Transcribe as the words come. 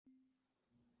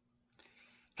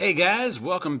Hey guys,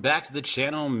 welcome back to the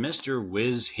channel. Mr.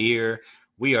 Wiz here.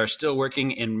 We are still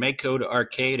working in MakeCode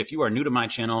Arcade. If you are new to my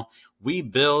channel, we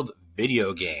build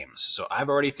video games. So I've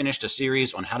already finished a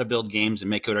series on how to build games in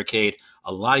MakeCode Arcade.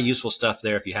 A lot of useful stuff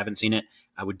there. If you haven't seen it,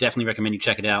 I would definitely recommend you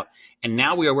check it out. And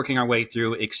now we are working our way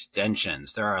through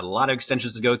extensions. There are a lot of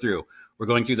extensions to go through. We're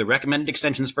going through the recommended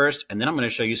extensions first, and then I'm going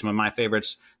to show you some of my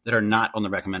favorites that are not on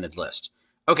the recommended list.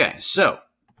 Okay, so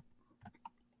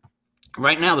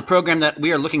right now, the program that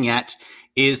we are looking at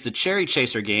is the Cherry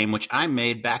Chaser game, which I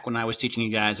made back when I was teaching you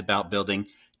guys about building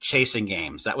chasing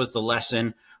games. That was the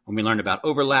lesson when we learned about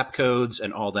overlap codes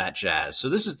and all that jazz. So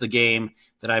this is the game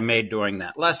that I made during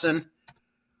that lesson,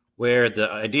 where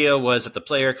the idea was that the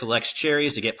player collects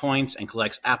cherries to get points and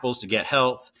collects apples to get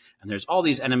health. And there's all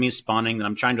these enemies spawning that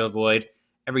I'm trying to avoid.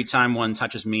 Every time one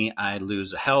touches me, I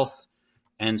lose a health,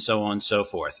 and so on and so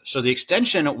forth. So the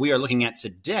extension we are looking at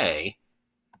today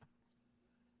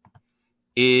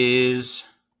is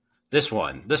this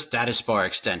one, the status bar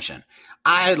extension.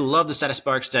 I love the status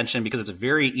bar extension because it's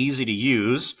very easy to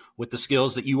use with the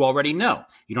skills that you already know.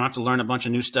 You don't have to learn a bunch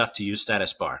of new stuff to use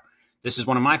status bar. This is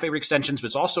one of my favorite extensions, but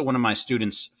it's also one of my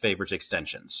students' favorite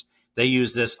extensions. They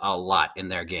use this a lot in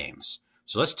their games.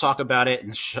 So let's talk about it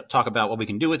and talk about what we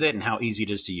can do with it and how easy it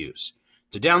is to use.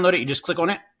 To download it, you just click on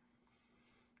it,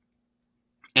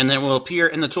 and then it will appear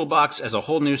in the toolbox as a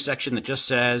whole new section that just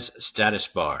says status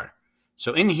bar.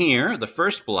 So in here, the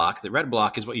first block, the red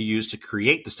block, is what you use to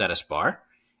create the status bar.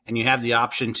 And you have the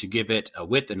option to give it a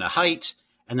width and a height,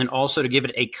 and then also to give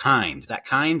it a kind. That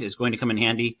kind is going to come in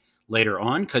handy later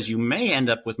on because you may end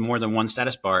up with more than one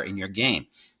status bar in your game.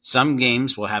 Some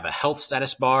games will have a health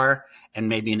status bar and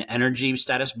maybe an energy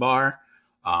status bar.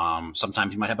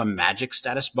 Sometimes you might have a magic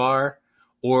status bar,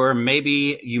 or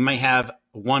maybe you may have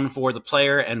one for the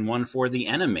player and one for the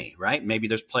enemy, right? Maybe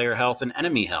there's player health and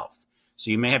enemy health. So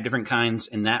you may have different kinds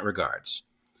in that regards.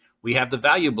 We have the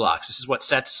value blocks. This is what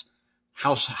sets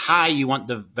how high you want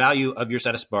the value of your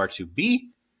status bar to be,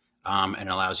 and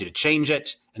allows you to change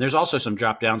it. And there's also some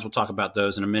drop downs. We'll talk about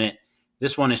those in a minute.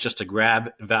 This one is just to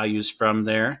grab values from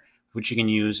there, which you can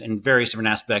use in various different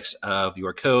aspects of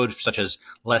your code, such as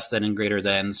less than and greater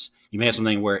thans. You may have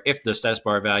something where if the status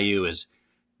bar value is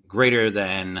greater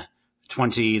than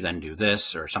 20, then do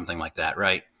this or something like that,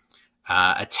 right?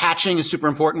 Attaching is super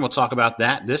important. We'll talk about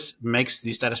that. This makes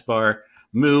the status bar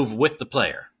move with the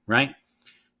player, right?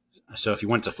 So if you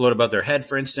want it to float above their head,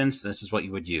 for instance, this is what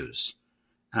you would use.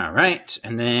 All right.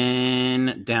 And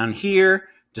then down here,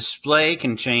 display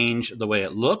can change the way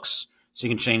it looks. So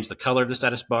you can change the color of the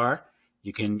status bar.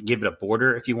 You can give it a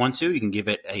border if you want to. You can give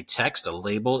it a text, a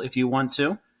label if you want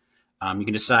to. You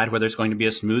can decide whether it's going to be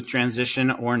a smooth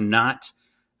transition or not.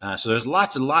 So there's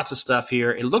lots and lots of stuff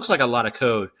here. It looks like a lot of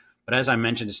code, but as I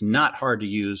mentioned, it's not hard to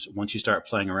use once you start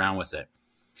playing around with it.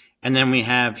 And then we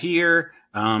have here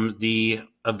the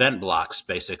event blocks,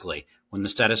 basically. When the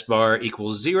status bar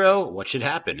equals 0, what should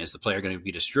happen? Is the player going to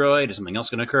be destroyed? Is something else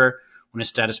going to occur? When a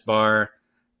status bar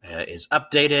is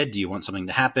updated, do you want something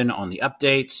to happen on the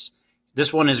updates?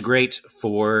 This one is great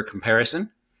for comparison.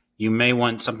 You may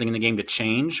want something in the game to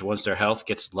change once their health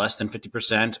gets less than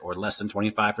 50% or less than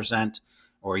 25%,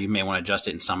 or you may want to adjust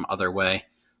it in some other way.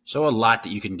 So a lot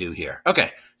that you can do here.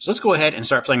 Okay, so let's go ahead and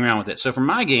start playing around with it. So for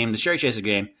my game, the Cherry Chaser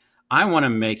game, I want to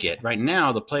make it. Right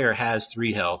now, the player has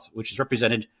 3 health, which is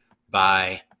represented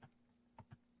by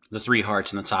the 3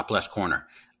 hearts in the top left corner.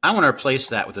 I want to replace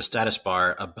that with a status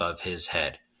bar above his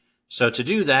head. So to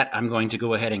do that, I'm going to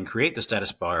go ahead and create the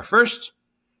status bar first.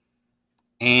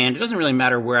 And it doesn't really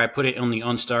matter where I put it on the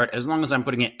onStart, as long as I'm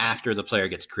putting it after the player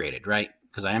gets created, right?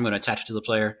 Because I am going to attach it to the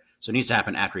player. So it needs to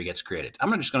happen after he gets created.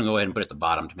 I'm just going to go ahead and put it at the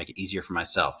bottom to make it easier for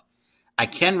myself. I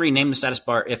can rename the status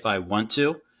bar if I want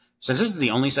to. Since this is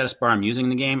the only status bar I'm using in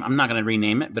the game, I'm not going to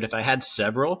rename it. But if I had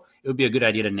several, it would be a good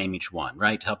idea to name each one,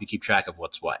 right? To help you keep track of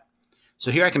what's what. So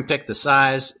here I can pick the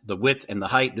size, the width, and the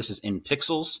height. This is in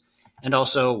pixels. And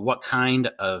also what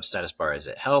kind of status bar is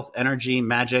it? Health, energy,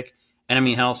 magic,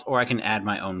 enemy health, or I can add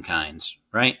my own kinds,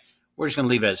 right? We're just going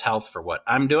to leave it as health for what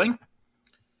I'm doing.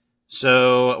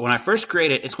 So when I first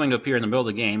create it, it's going to appear in the middle of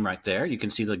the game right there. You can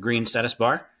see the green status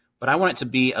bar, but I want it to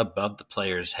be above the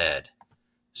player's head.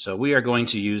 So we are going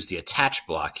to use the attach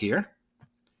block here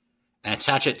and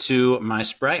attach it to my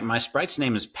sprite. My sprite's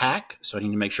name is Pack, so I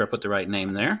need to make sure I put the right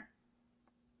name there.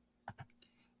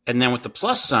 And then with the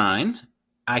plus sign,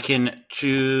 I can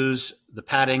choose the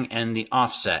padding and the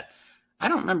offset. I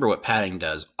don't remember what padding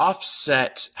does.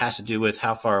 Offset has to do with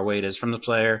how far away it is from the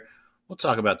player. We'll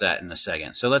talk about that in a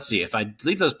second. So let's see. If I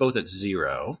leave those both at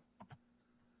 0,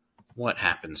 what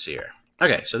happens here?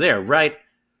 Okay, so they are right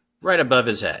above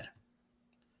his head.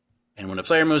 And when a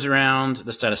player moves around,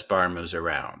 the status bar moves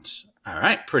around. All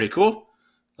right, pretty cool.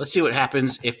 Let's see what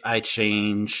happens if I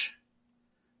change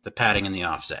the padding and the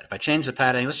offset. If I change the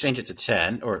padding, let's change it to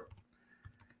 10, or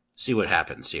see what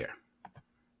happens here.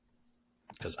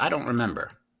 Because I don't remember.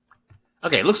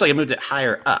 Okay, it looks like I moved it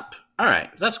higher up. All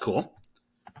right, that's cool.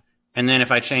 And then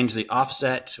if I change the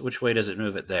offset, which way does it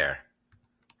move it there?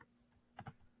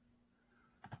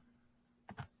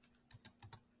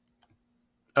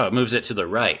 Oh, it moves it to the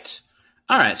right.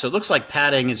 All right, so it looks like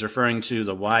padding is referring to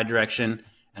the Y direction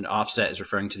and offset is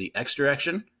referring to the X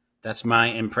direction. That's my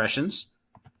impressions.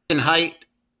 In height,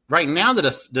 right now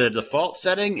the default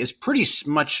setting is pretty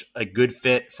much a good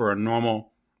fit for a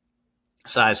normal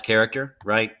size character,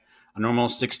 right? A normal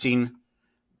 16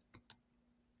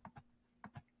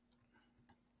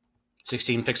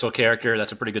 pixel character,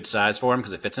 that's a pretty good size for him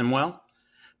because it fits him well.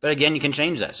 But again, you can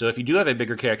change that. So if you do have a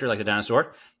bigger character like a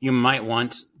dinosaur, you might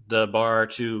want the bar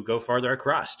to go farther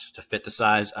across to fit the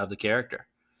size of the character.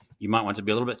 You might want to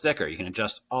be a little bit thicker. You can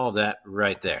adjust all of that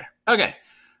right there. Okay,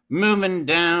 moving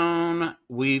down,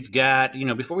 we've got,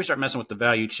 before we start messing with the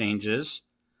value changes,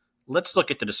 let's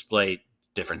look at the display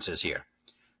differences here.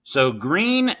 So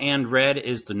green and red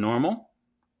is the normal,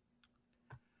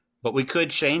 but we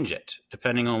could change it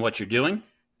depending on what you're doing.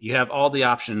 You have all the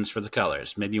options for the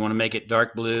colors. Maybe you want to make it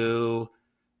dark blue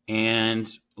and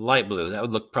light blue. That would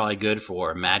look probably good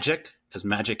for magic, because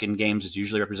magic in games is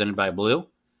usually represented by blue.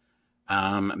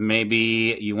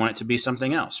 Maybe you want it to be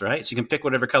something else, right? So you can pick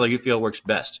whatever color you feel works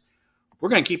best. We're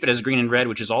going to keep it as green and red,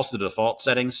 which is also the default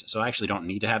settings, so I actually don't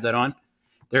need to have that on.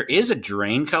 There is a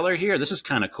drain color here. This is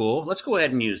kind of cool. Let's go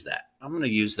ahead and use that. I'm going to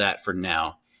use that for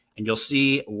now, and you'll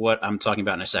see what I'm talking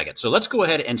about in a second. So let's go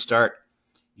ahead and start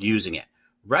using it.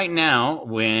 Right now,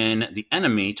 when the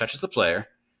enemy touches the player,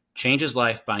 changes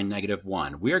life by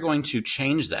 -1. We are going to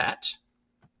change that.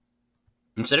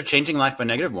 Instead of changing life by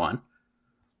 -1,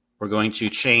 we're going to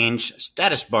change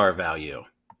status bar value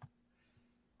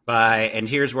and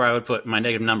here's where I would put my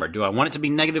negative number. Do I want it to be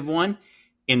 -1?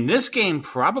 In this game,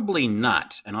 probably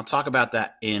not, and I'll talk about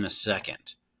that in a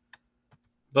second.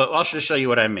 But I'll just show you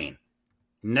what I mean.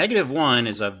 -1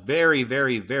 is a very,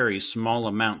 very, very small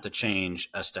amount to change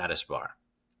a status bar.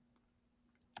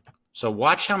 So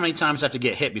watch how many times I have to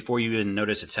get hit before you even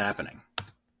notice it's happening.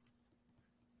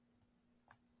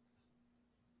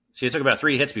 See, it took about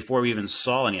 3 hits before we even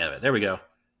saw any of it. There we go.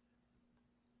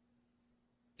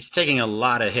 It's taking a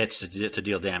lot of hits to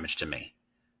deal damage to me.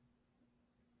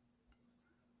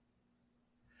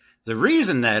 The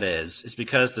reason that is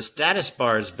because the status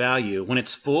bar's value, when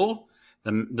it's full,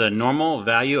 the normal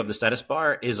value of the status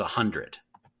bar is 100.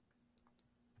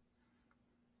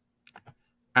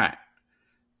 All right.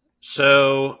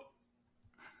 So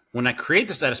when I create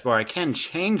the status bar, I can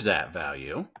change that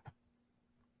value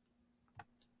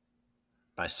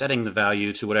by setting the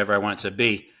value to whatever I want it to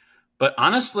be. But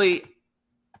honestly,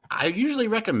 I usually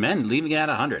recommend leaving it at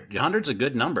 100. 100 is a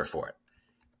good number for it.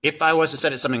 If I was to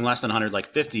set it something less than 100, like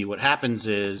 50, what happens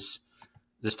is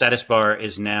the status bar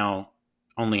is now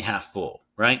only half full,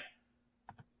 right?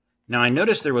 Now I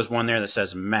noticed there was one there that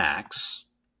says max.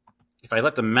 If I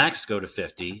let the max go to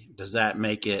 50, does that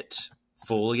make it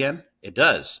full again? It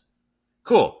does.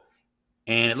 Cool.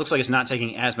 And it looks like it's not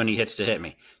taking as many hits to hit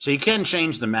me. So you can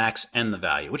change the max and the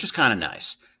value, which is kind of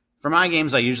nice. For my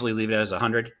games, I usually leave it as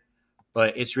 100,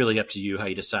 but it's really up to you how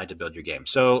you decide to build your game.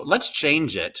 So let's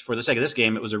change it. For the sake of this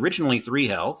game, it was originally 3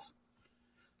 health.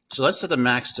 So let's set the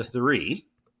max to 3.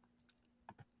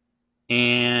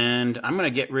 And I'm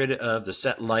going to get rid of the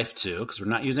set life to, because we're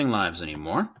not using lives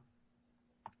anymore.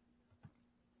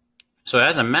 So it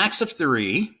has a max of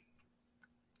 3.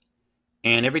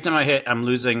 And every time I hit, I'm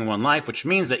losing 1 life, which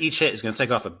means that each hit is going to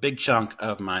take off a big chunk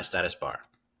of my status bar.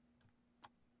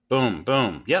 Boom,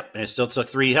 boom. Yep, and it still took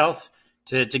 3 health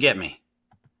to get me.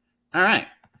 All right,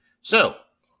 so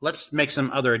let's make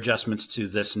some other adjustments to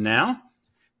this now.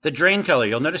 The drain color,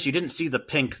 you'll notice you didn't see the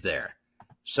pink there.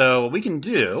 So what we can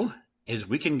do is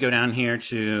we can go down here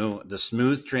to the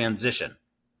smooth transition.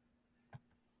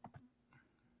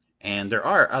 And there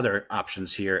are other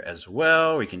options here as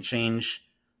well. We can change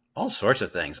all sorts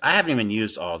of things. I haven't even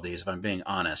used all of these, if I'm being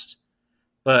honest.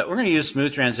 But we're going to use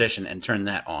smooth transition and turn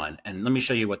that on. And let me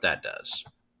show you what that does.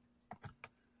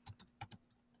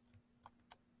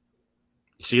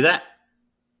 You see that?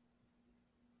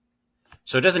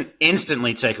 So it doesn't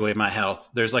instantly take away my health.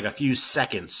 There's like a few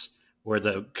seconds where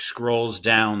the scrolls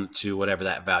down to whatever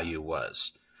that value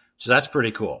was. So that's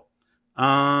pretty cool.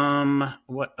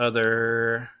 What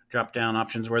other drop-down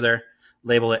options were there?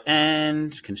 Label at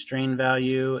end, constrain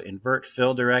value, invert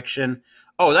fill direction.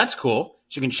 Oh, that's cool.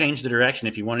 So you can change the direction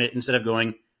if you want it. Instead of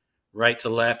going right to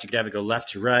left. You could have it go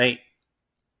left to right.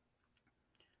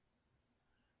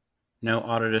 No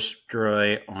auto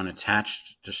destroy on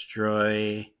attached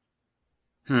destroy.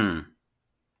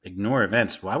 Ignore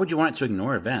events. Why would you want it to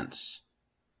ignore events?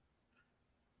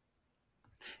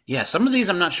 Yeah, some of these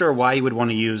I'm not sure why you would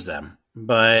want to use them,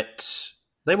 but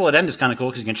label at end is kind of cool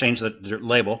because you can change the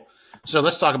label. So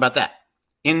let's talk about that.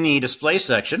 In the display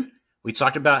section, we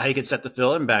talked about how you could set the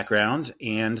fill and background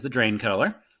and the drain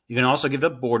color. You can also give a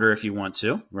border if you want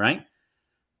to, right?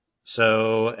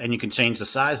 So, and you can change the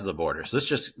size of the border. So this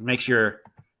just makes your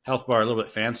health bar a little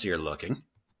bit fancier looking.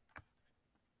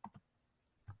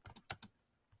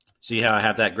 See how I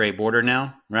have that gray border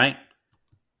now, right?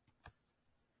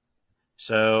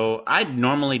 So I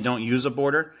normally don't use a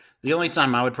border. The only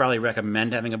time I would probably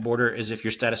recommend having a border is if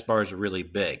your status bar is really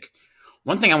big.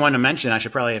 One thing I wanted to mention, I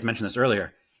should probably have mentioned this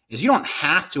earlier, is you don't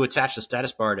have to attach the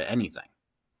status bar to anything.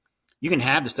 You can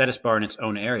have the status bar in its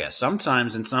own area.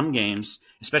 Sometimes in some games,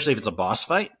 especially if it's a boss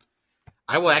fight,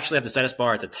 I will actually have the status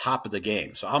bar at the top of the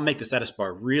game. So I'll make the status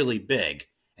bar really big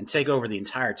and take over the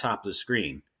entire top of the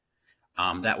screen.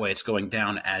 That way it's going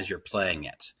down as you're playing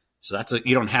it. So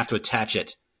you don't have to attach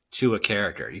it to a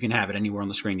character. You can have it anywhere on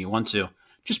the screen you want to,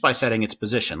 just by setting its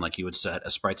position like you would set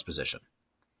a sprite's position.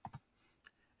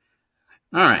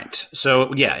 All right.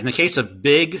 So yeah, in the case of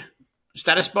big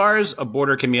status bars, a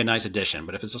border can be a nice addition.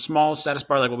 But if it's a small status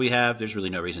bar like what we have, there's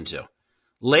really no reason to.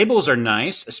 Labels are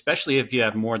nice, especially if you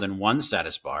have more than one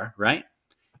status bar, right?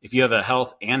 If you have a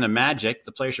health and a magic,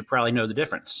 the player should probably know the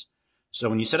difference. So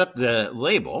when you set up the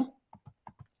label,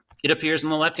 it appears on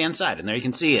the left-hand side, and there you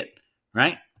can see it,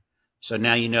 right? So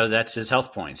now you know that's his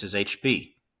health points, his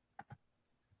HP.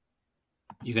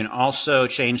 You can also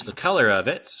change the color of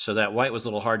it, so that white was a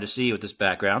little hard to see with this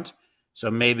background. So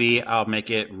maybe I'll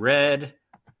make it red.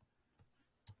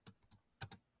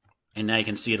 And now you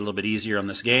can see it a little bit easier on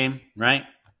this game, right?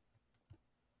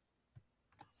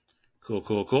 Cool,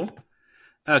 cool, cool.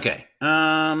 Okay,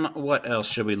 what else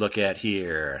should we look at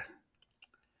here?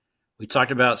 We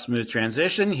talked about smooth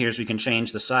transition. Here's we can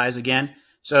change the size again.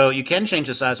 So you can change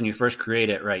the size when you first create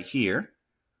it right here.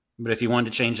 But if you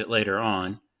wanted to change it later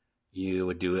on, you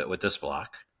would do it with this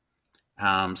block.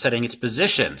 Setting its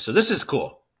position. So this is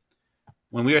cool.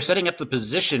 When we are setting up the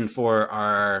position for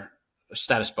our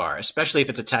status bar, especially if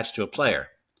it's attached to a player,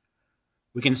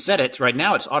 we can set it, right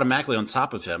now it's automatically on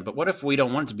top of him, but what if we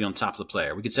don't want it to be on top of the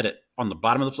player? We could set it on the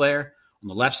bottom of the player, on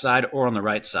the left side, or on the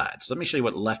right side. So let me show you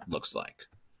what left looks like.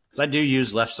 Because I do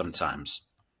use left sometimes.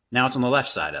 Now it's on the left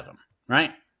side of him,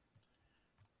 right?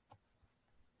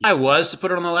 If I was to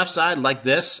put it on the left side like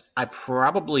this, I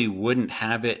probably wouldn't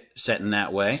have it set in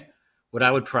that way. What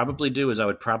I would probably do is I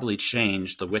would probably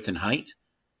change the width and height,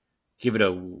 give it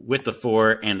a width of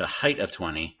 4 and a height of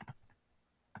 20.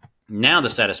 Now the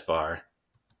status bar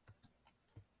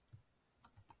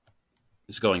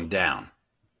is going down,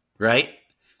 right?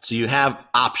 So you have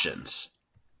options.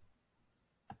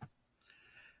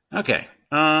 Okay,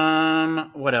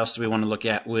 what else do we want to look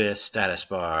at with status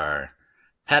bar?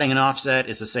 Padding and offset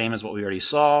is the same as what we already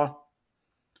saw.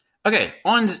 Okay,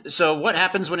 so what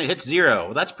happens when it hits 0?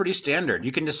 Well, that's pretty standard.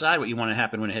 You can decide what you want to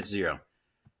happen when it hits 0.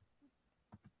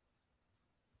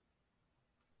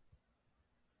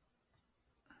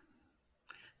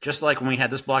 Just like when we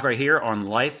had this block right here on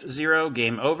life 0,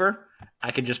 game over,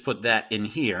 I could just put that in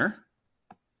here.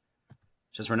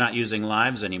 Since we're not using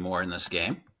lives anymore in this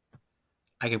game,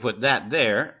 I can put that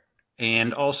there.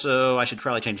 And also, I should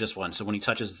probably change this one. So when he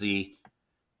touches the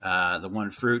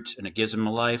one fruit and it gives him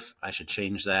a life, I should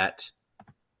change that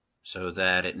so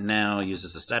that it now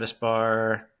uses the status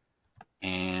bar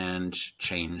and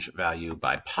change value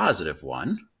by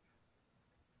 +1.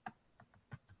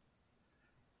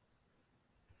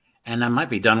 And I might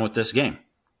be done with this game.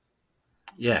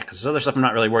 Yeah, because there's other stuff I'm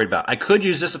not really worried about. I could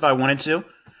use this if I wanted to.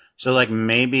 So like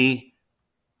maybe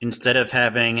instead of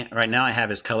having, right now I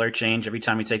have his color change every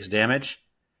time he takes damage.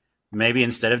 Maybe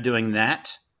instead of doing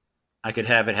that, I could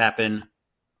have it happen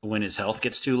when his health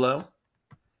gets too low.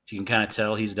 So you can kind of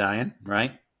tell he's dying,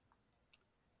 right?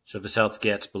 So if his health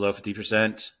gets below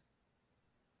 50%,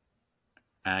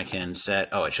 I can set,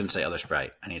 oh, it shouldn't say other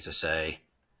sprite. I need to say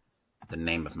the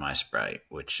name of my sprite,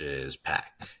 which is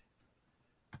Pack.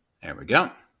 There we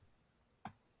go.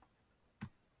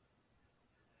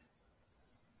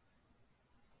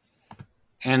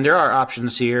 And there are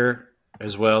options here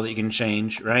as well that you can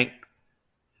change, right?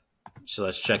 So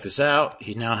let's check this out.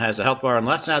 He now has a health bar on the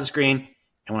left side of the screen,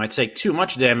 and when I take too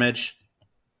much damage,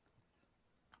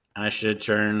 I should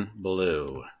turn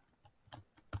blue.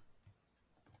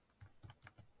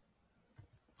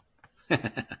 All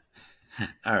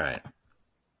right.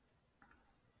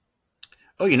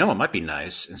 Oh, you know what might be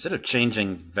nice? Instead of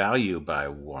changing value by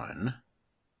 1,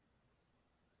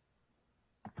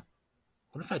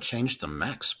 what if I change the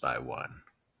max by 1?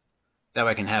 That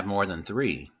way I can have more than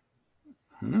 3.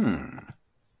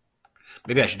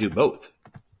 Maybe I should do both.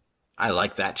 I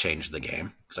like that change of the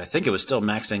game, because I think it was still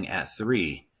maxing at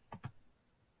 3.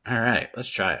 All right, let's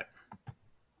try it.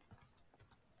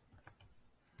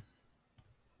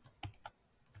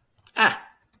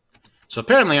 So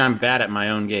apparently I'm bad at my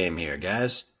own game here,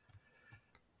 guys.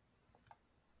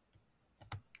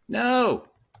 No!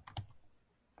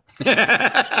 All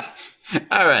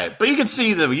right, but you can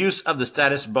see the use of the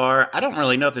status bar. I don't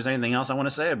really know if there's anything else I want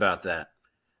to say about that.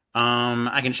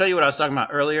 I can show you what I was talking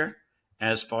about earlier,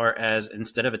 as far as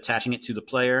instead of attaching it to the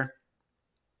player,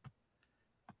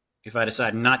 if I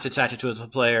decide not to attach it to the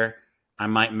player, I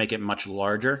might make it much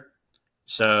larger.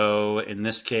 So in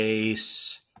this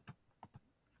case,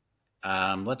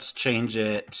 let's change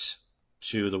it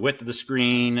to the width of the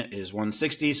screen is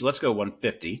 160. So let's go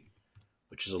 150,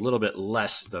 which is a little bit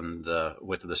less than the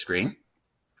width of the screen.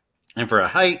 And for a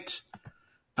height,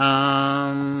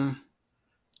 20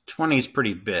 is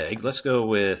pretty big. Let's go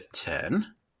with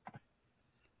 10.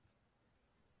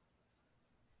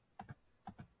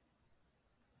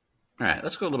 All right,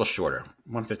 let's go a little shorter.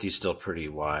 150 is still pretty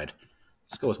wide.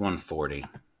 Let's go with 140.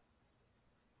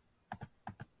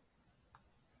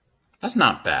 That's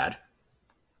not bad.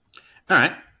 All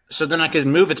right, so then I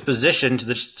can move its position to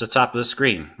the top of the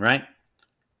screen, right?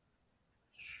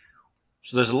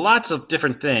 So there's lots of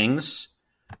different things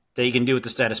that you can do with the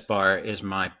status bar is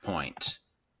my point.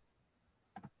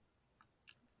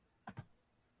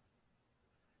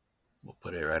 We'll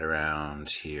put it right around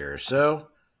here. So,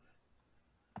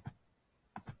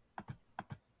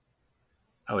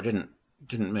 oh, it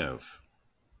didn't move.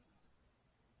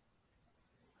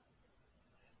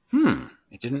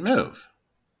 It didn't move.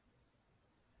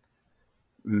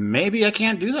 Maybe I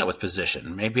can't do that with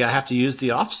position. Maybe I have to use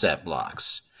the offset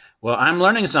blocks. Well, I'm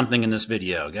learning something in this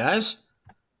video, guys.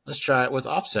 Let's try it with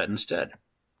offset instead.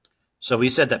 So we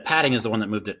said that padding is the one that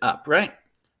moved it up, right?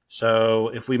 So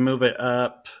if we move it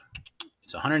up,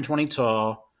 it's 120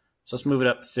 tall. So let's move it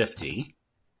up 50.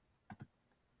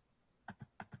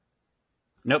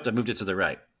 Nope, that moved it to the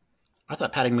right. I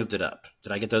thought padding moved it up.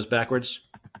 Did I get those backwards?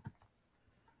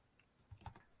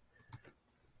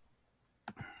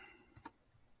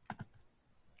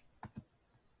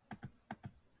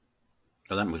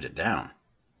 Oh, that moved it down.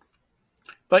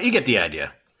 But you get the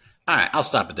idea. All right, I'll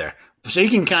stop it there. So you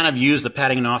can kind of use the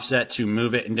padding and offset to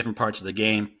move it in different parts of the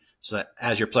game so that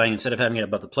as you're playing, instead of having it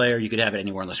above the player, you could have it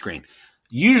anywhere on the screen.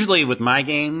 Usually with my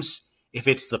games, if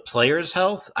it's the player's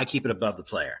health, I keep it above the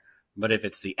player. But if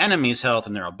it's the enemy's health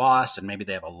and they're a boss and maybe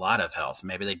they have a lot of health,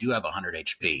 maybe they do have 100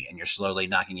 HP and you're slowly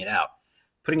knocking it out,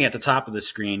 putting it at the top of the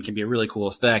screen can be a really cool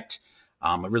effect.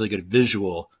 A really good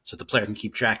visual so that the player can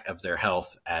keep track of their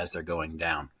health as they're going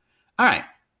down. All right.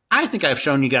 I think I've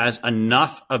shown you guys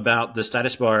enough about the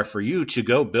status bar for you to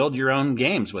go build your own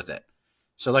games with it.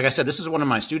 So like I said, this is one of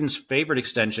my students' favorite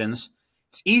extensions.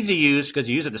 It's easy to use because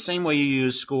you use it the same way you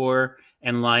use score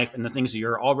and life and the things that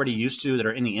you're already used to that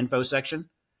are in the info section.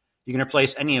 You can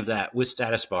replace any of that with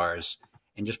status bars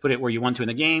and just put it where you want to in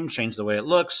the game, change the way it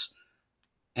looks,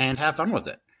 and have fun with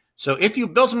it. So if you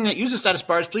build something that uses status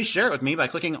bars, please share it with me by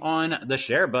clicking on the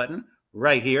share button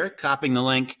right here, copying the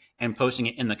link, and posting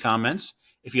it in the comments.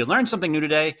 If you learned something new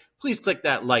today, please click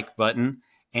that like button.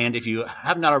 And if you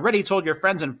have not already told your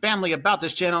friends and family about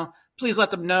this channel, please let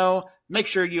them know. Make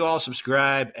sure you all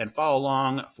subscribe and follow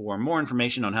along for more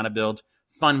information on how to build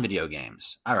fun video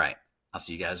games. All right, I'll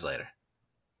see you guys later.